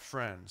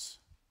friends.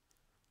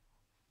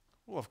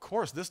 Well, of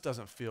course, this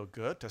doesn't feel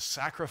good to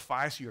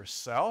sacrifice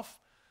yourself.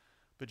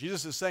 But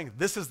Jesus is saying,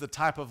 this is the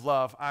type of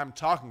love I'm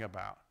talking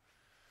about.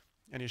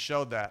 And he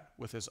showed that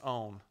with his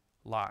own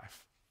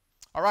life.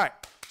 All right,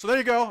 so there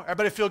you go.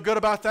 Everybody feel good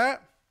about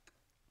that?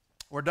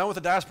 We're done with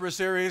the Diaspora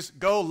series.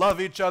 Go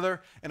love each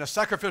other in a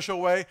sacrificial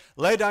way.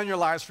 Lay down your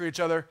lives for each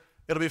other.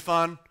 It'll be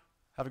fun.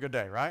 Have a good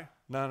day, right?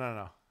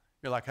 No.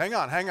 You're like, hang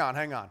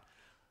on.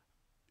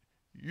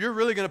 You're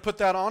really going to put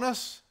that on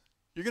us?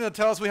 You're going to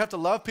tell us we have to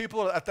love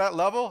people at that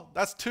level?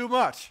 That's too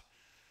much.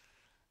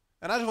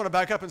 And I just want to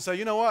back up and say,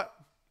 you know what?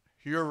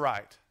 You're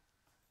right.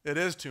 It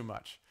is too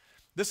much.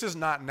 This is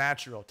not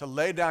natural. To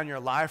lay down your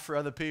life for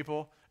other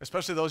people,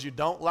 especially those you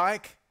don't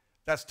like,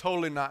 that's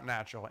totally not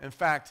natural. In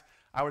fact,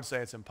 I would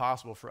say it's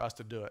impossible for us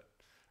to do it.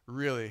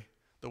 Really,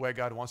 the way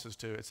God wants us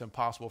to, it's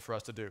impossible for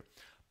us to do.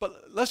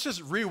 But let's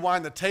just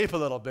rewind the tape a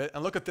little bit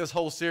and look at this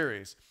whole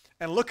series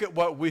and look at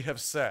what we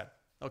have said,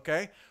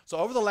 okay? So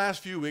over the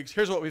last few weeks,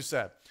 here's what we've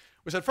said.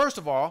 We said, first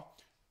of all,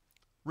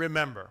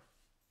 remember.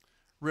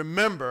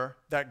 Remember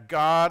that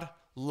God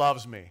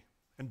loves me.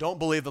 And don't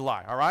believe the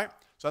lie, all right?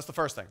 So that's the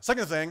first thing.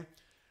 Second thing,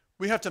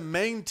 we have to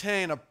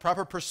maintain a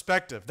proper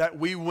perspective that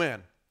we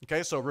win,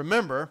 okay? So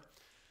remember,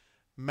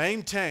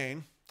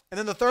 maintain. And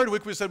then the third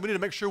week we said we need to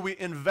make sure we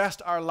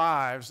invest our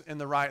lives in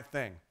the right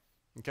thing,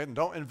 okay? And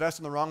don't invest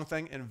in the wrong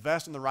thing,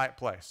 invest in the right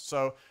place.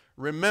 So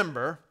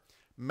remember,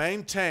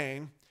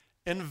 maintain,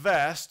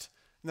 invest.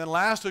 And then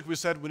last week we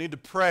said we need to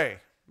pray,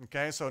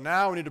 okay? So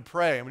now we need to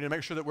pray, and we need to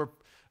make sure that we're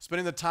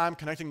spending the time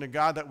connecting to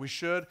God that we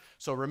should.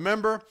 So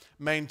remember,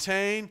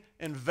 maintain,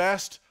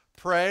 invest,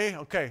 pray.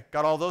 Okay,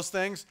 got all those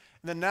things.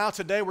 And then now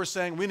today we're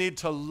saying we need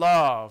to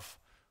love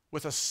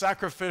with a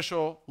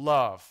sacrificial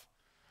love.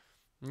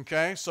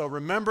 Okay, so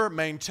remember,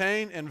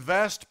 maintain,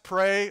 invest,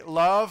 pray,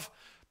 love.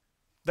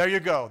 There you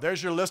go.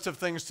 There's your list of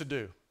things to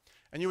do.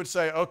 And you would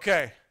say,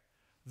 okay,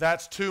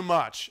 that's too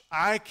much.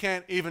 I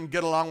can't even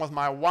get along with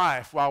my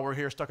wife while we're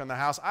here stuck in the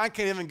house. I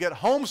can't even get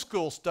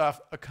homeschool stuff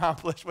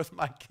accomplished with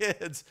my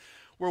kids.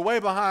 We're way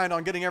behind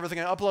on getting everything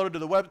uploaded to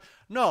the web.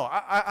 No,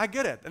 I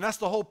get it. And that's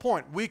the whole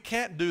point. We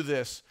can't do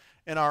this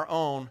in our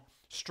own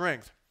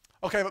strength.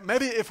 Okay, but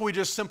maybe if we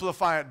just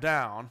simplify it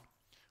down,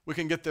 we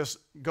can get this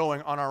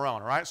going on our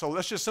own, all right? So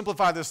let's just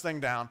simplify this thing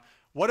down.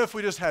 What if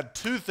we just had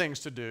two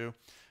things to do?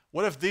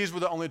 What if these were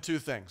the only two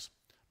things?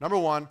 Number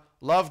one,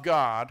 love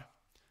God,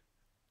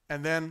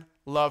 and then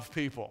love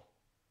people.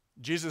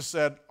 Jesus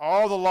said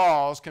all the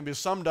laws can be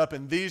summed up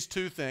in these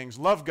two things,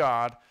 love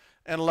God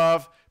and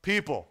love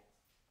people.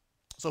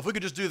 So if we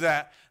could just do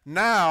that,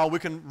 now we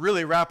can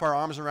really wrap our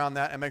arms around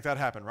that and make that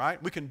happen,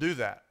 right? We can do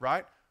that,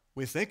 right?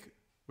 We think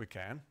we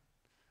can.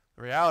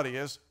 The reality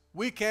is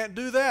we can't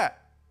do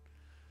that.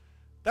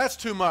 That's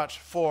too much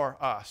for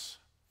us.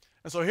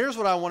 And so here's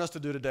what I want us to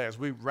do today as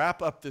we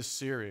wrap up this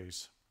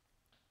series.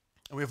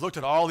 And we've looked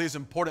at all these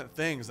important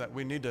things that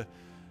we need to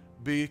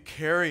be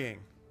carrying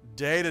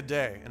day to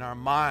day in our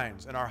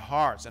minds, in our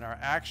hearts, in our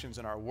actions,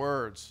 in our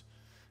words,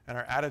 and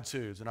our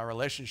attitudes, in our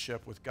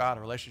relationship with God,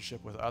 our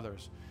relationship with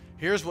others.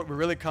 Here's what we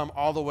really come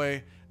all the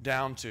way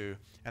down to,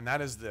 and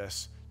that is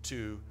this: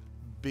 to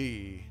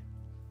be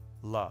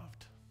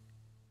loved.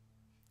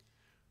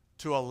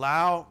 To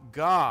allow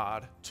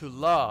God to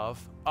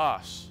love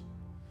us.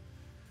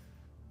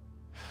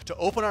 To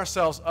open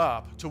ourselves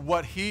up to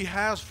what He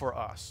has for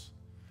us.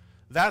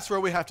 That's where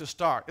we have to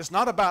start. It's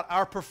not about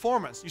our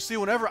performance. You see,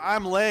 whenever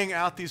I'm laying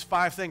out these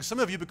 5 things, some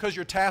of you, because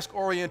you're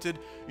task-oriented,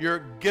 you're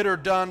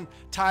get-her-done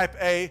type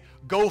A,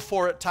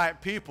 go-for-it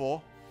type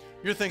people,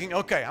 you're thinking,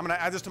 okay, I'm going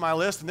to add this to my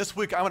list, and this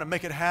week I'm going to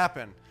make it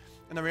happen.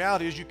 And the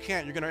reality is you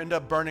can't. You're going to end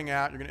up burning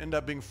out. You're going to end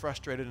up being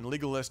frustrated and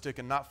legalistic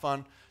and not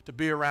fun to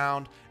be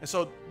around. And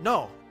so,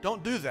 no,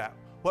 don't do that.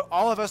 What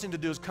all of us need to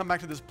do is come back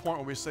to this point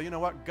where we say, you know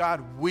what,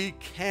 God, we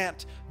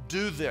can't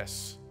do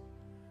this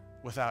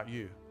without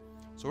you.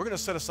 So we're going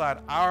to set aside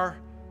our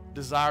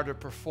desire to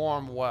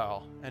perform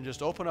well and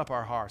just open up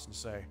our hearts and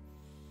say,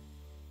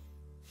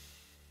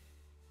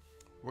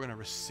 we're going to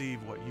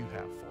receive what you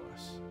have for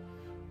us.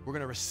 We're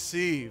going to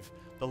receive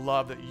the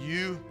love that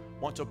you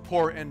want to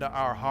pour into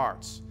our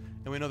hearts.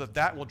 And we know that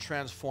that will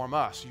transform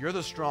us. You're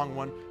the strong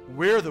one.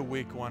 We're the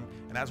weak one.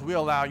 And as we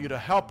allow you to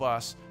help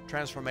us,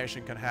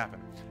 transformation can happen.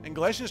 In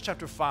Galatians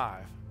chapter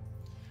 5,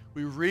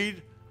 we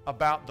read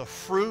about the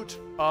fruit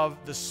of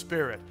the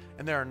Spirit.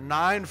 And there are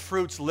 9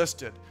 fruits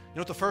listed. You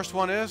know what the first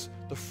one is?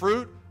 The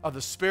fruit of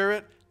the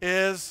Spirit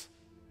is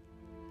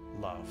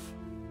love.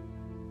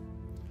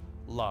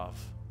 Love.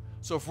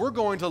 So if we're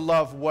going to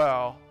love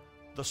well,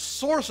 the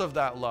source of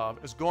that love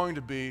is going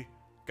to be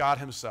God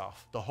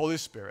Himself, the Holy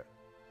Spirit.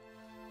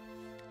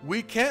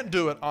 We can't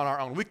do it on our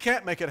own. We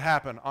can't make it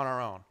happen on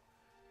our own.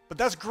 But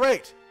that's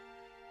great.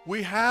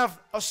 We have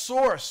a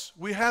source.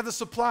 We have the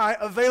supply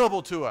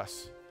available to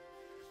us.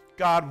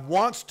 God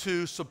wants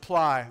to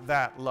supply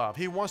that love.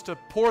 He wants to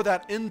pour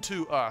that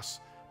into us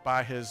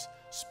by His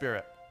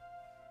Spirit.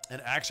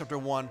 In Acts chapter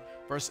 1,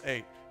 verse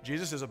 8,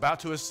 Jesus is about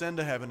to ascend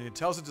to heaven, and He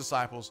tells His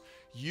disciples,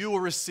 you will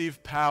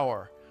receive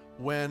power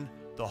when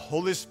the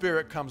Holy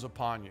Spirit comes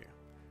upon you,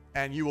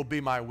 and you will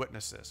be my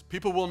witnesses.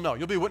 People will know.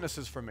 You'll be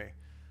witnesses for me.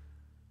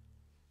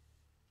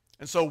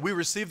 And so we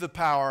receive the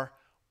power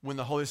when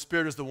the Holy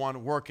Spirit is the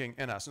one working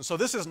in us. And so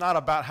this is not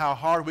about how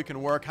hard we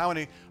can work, how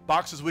many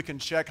boxes we can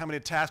check, how many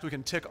tasks we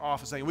can tick off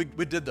and saying,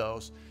 we did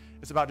those.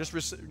 It's about just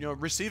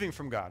receiving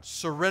from God,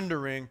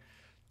 surrendering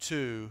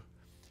to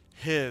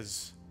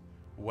His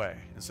way.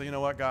 And so, you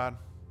know what, God?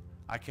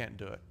 I can't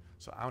do it.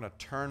 So I'm going to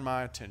turn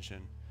my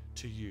attention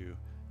to you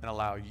and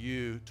allow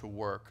you to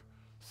work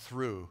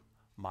through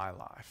my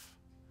life.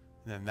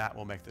 And then that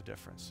will make the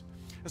difference.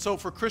 And so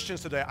for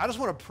Christians today, I just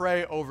want to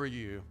pray over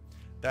you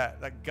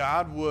that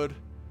God would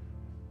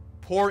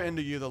pour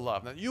into you the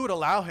love, that you would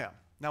allow Him.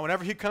 Now,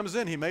 whenever He comes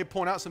in, He may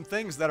point out some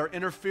things that are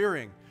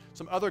interfering,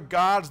 some other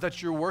gods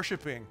that you're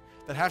worshiping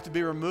that have to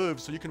be removed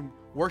so you can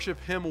worship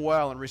Him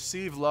well and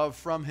receive love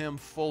from Him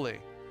fully.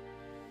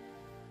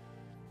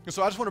 And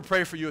so I just want to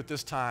pray for you at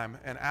this time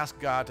and ask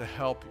God to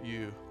help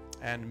you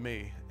and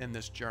me in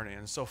this journey.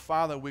 And so,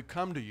 Father, we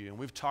come to you, and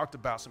we've talked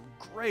about some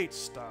great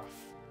stuff.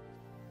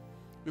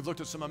 We've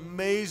looked at some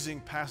amazing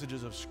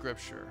passages of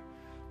Scripture.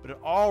 But it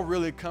all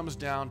really comes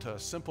down to a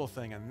simple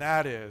thing, and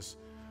that is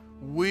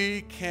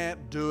we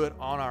can't do it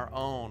on our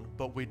own,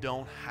 but we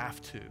don't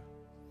have to.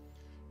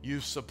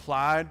 You've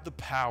supplied the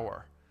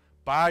power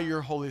by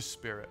your Holy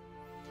Spirit.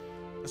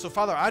 And so,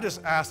 Father, I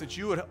just ask that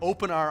you would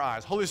open our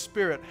eyes. Holy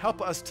Spirit, help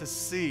us to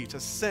see, to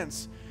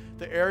sense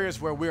the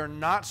areas where we are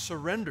not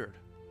surrendered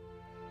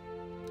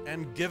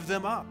and give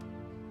them up.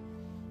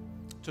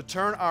 To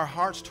turn our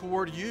hearts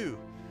toward you.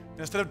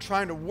 And instead of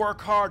trying to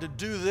work hard to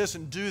do this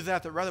and do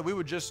that, that rather we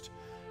would just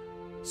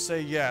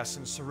say yes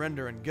and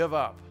surrender and give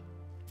up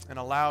and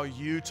allow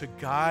you to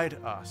guide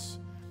us,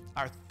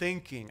 our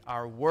thinking,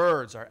 our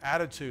words, our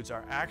attitudes,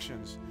 our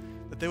actions,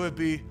 that they would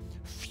be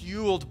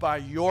fueled by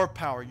your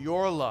power,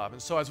 your love.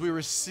 And so as we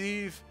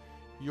receive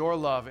your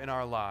love in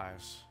our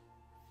lives,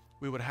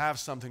 we would have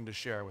something to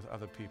share with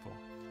other people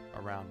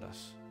around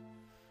us.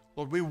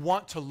 Lord, we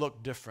want to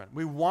look different.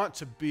 We want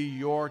to be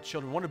your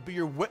children. We want to be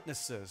your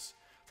witnesses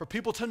for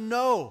people to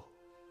know.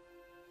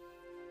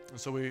 And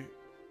so we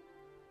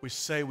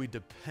say we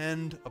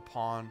depend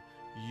upon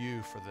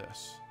you for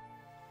this.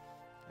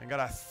 And God,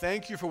 I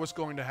thank you for what's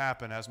going to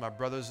happen as my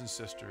brothers and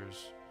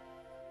sisters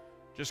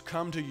just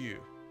come to you,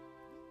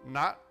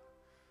 not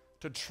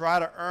to try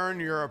to earn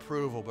your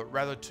approval, but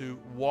rather to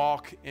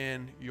walk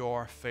in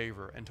your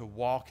favor and to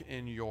walk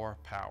in your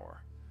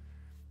power.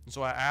 And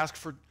so I ask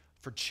for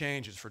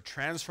changes, for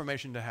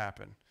transformation to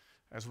happen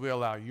as we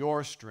allow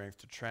your strength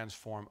to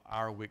transform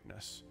our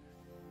weakness.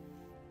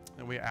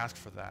 And we ask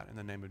for that in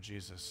the name of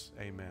Jesus.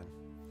 Amen.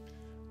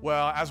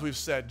 Well, as we've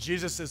said,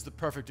 Jesus is the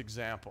perfect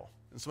example.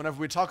 And so whenever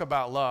we talk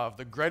about love,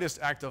 the greatest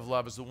act of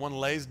love is the one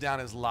lays down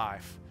his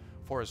life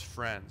for his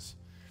friends.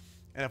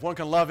 And if one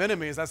can love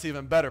enemies, that's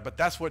even better. But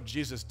that's what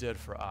Jesus did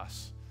for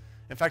us.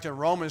 In fact, in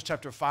Romans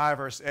chapter 5,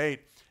 verse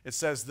 8, it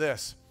says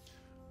this: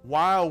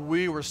 while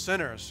we were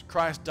sinners,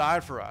 Christ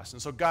died for us.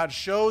 And so God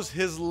shows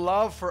his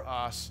love for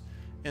us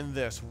in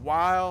this: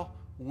 while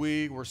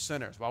we were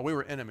sinners, while we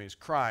were enemies,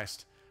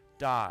 Christ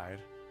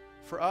died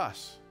for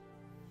us.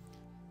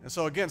 And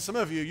so again, some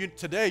of you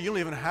today, you don't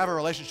even have a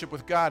relationship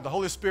with God. The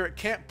Holy Spirit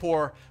can't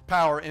pour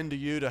power into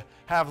you to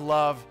have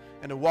love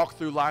and to walk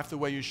through life the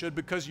way you should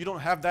because you don't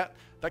have that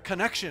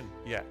connection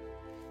yet.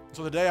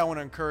 So today I want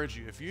to encourage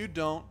you, if you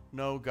don't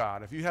know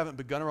God, if you haven't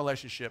begun a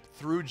relationship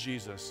through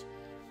Jesus,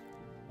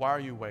 why are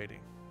you waiting?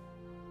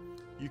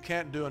 You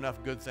can't do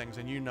enough good things,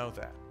 and you know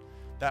that.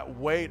 That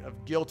weight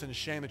of guilt and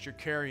shame that you're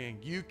carrying,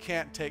 you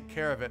can't take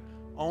care of it.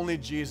 Only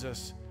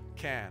Jesus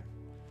can.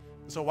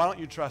 So why don't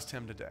you trust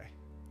him today?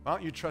 Why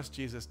don't you trust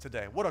Jesus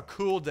today? What a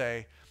cool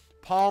day,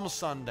 Palm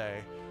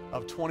Sunday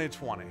of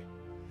 2020.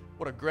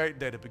 What a great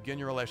day to begin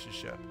your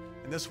relationship.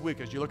 And this week,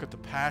 as you look at the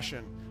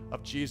passion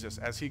of Jesus,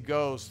 as he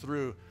goes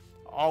through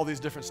all these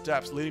different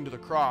steps leading to the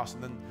cross,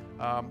 and then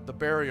the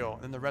burial,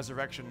 and then the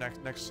resurrection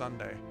next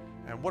Sunday.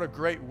 And what a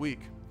great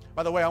week.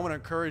 By the way, I want to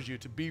encourage you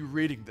to be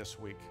reading this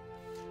week,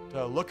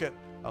 to look at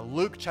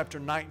Luke chapter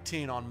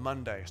 19 on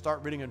Monday.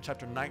 Start reading in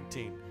chapter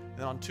 19. And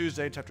then on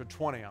Tuesday, chapter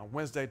 20. On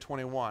Wednesday,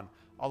 21.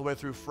 All the way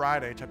through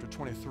Friday, chapter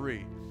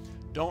 23.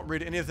 Don't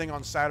read anything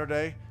on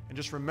Saturday. And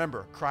just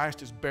remember,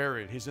 Christ is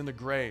buried. He's in the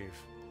grave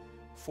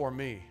for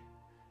me.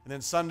 And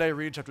then Sunday,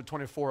 read chapter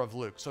 24 of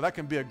Luke. So that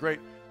can be a great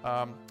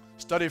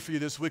study for you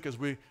this week as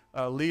we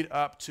lead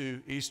up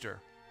to Easter.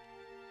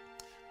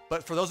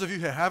 But for those of you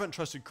who haven't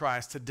trusted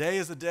Christ, today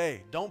is the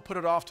day. Don't put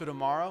it off to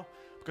tomorrow,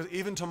 because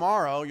even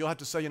tomorrow, you'll have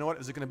to say, you know what,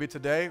 is it going to be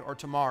today or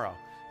tomorrow?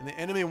 And the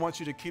enemy wants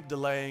you to keep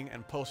delaying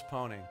and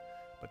postponing.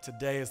 But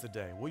today is the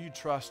day. Will you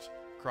trust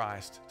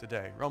Christ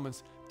today?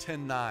 Romans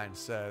 10:9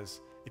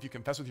 says, if you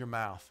confess with your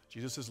mouth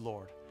Jesus is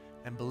Lord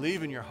and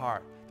believe in your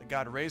heart that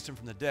God raised him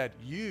from the dead,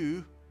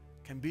 you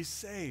can be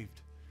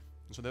saved.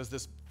 And so there's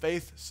this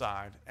faith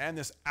side and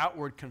this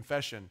outward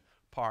confession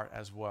part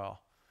as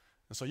well.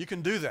 And so you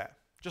can do that.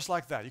 Just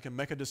like that, you can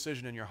make a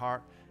decision in your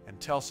heart and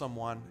tell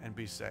someone and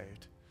be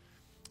saved.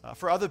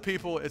 For other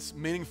people, it's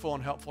meaningful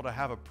and helpful to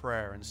have a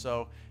prayer. And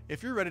so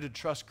if you're ready to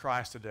trust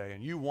Christ today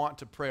and you want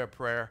to pray a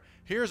prayer,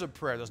 here's a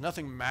prayer. There's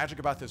nothing magic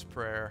about this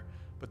prayer,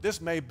 but this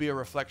may be a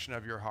reflection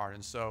of your heart.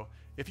 And so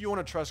if you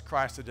want to trust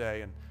Christ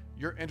today and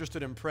you're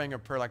interested in praying a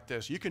prayer like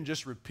this, you can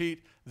just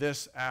repeat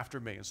this after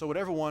me. And so would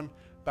everyone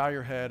bow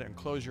your head and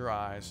close your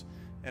eyes.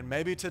 And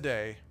maybe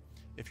today,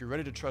 if you're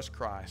ready to trust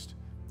Christ,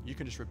 you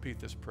can just repeat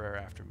this prayer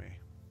after me.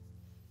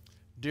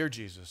 Dear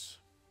Jesus,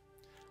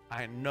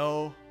 I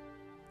know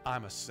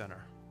I'm a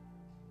sinner.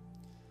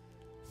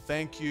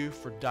 Thank you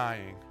for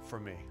dying for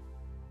me.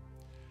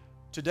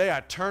 Today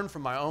I turn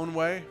from my own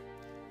way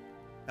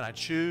and I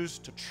choose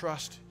to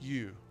trust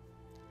you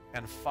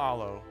and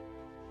follow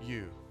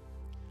you.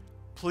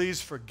 Please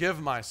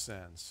forgive my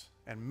sins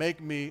and make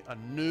me a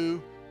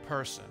new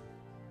person.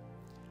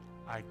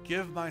 I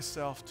give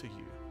myself to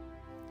you.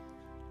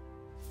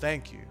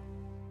 Thank you.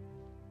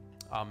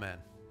 Amen.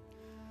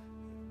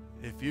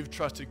 If you've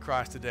trusted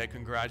Christ today,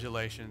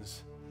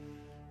 congratulations.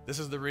 This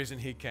is the reason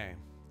he came.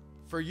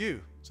 For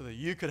you, so that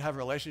you could have a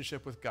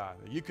relationship with God,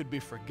 that you could be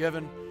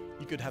forgiven,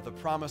 you could have the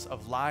promise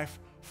of life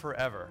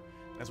forever.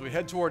 As we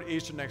head toward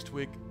Easter next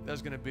week,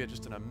 there's going to be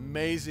just an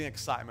amazing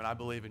excitement, I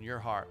believe, in your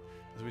heart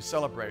as we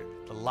celebrate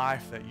the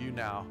life that you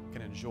now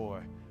can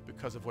enjoy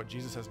because of what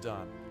Jesus has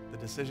done, the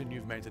decision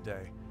you've made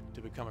today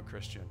to become a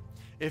Christian.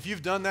 If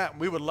you've done that,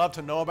 we would love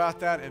to know about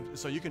that. And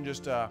so you can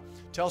just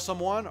tell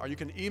someone, or you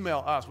can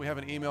email us. We have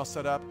an email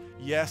set up,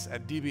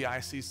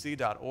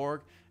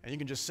 yes@dbicc.org. And you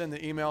can just send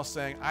the email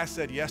saying, I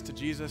said yes to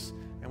Jesus,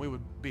 and we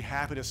would be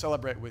happy to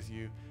celebrate with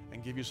you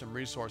and give you some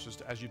resources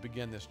as you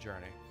begin this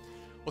journey.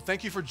 Well,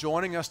 thank you for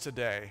joining us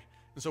today.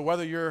 And so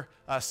whether you're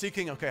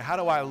seeking, okay, how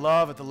do I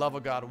love at the level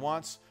God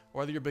wants,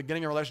 whether you're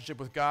beginning a relationship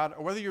with God,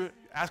 or whether you're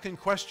asking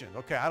questions.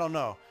 Okay, I don't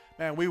know.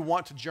 Man, we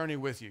want to journey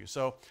with you.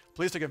 So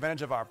please take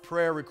advantage of our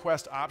prayer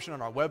request option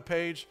on our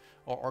webpage,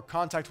 or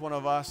contact one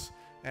of us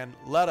and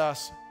let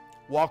us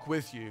walk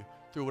with you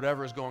through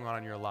whatever is going on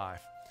in your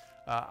life.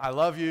 I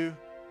love you.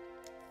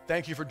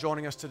 Thank you for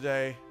joining us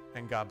today,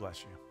 and God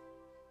bless you.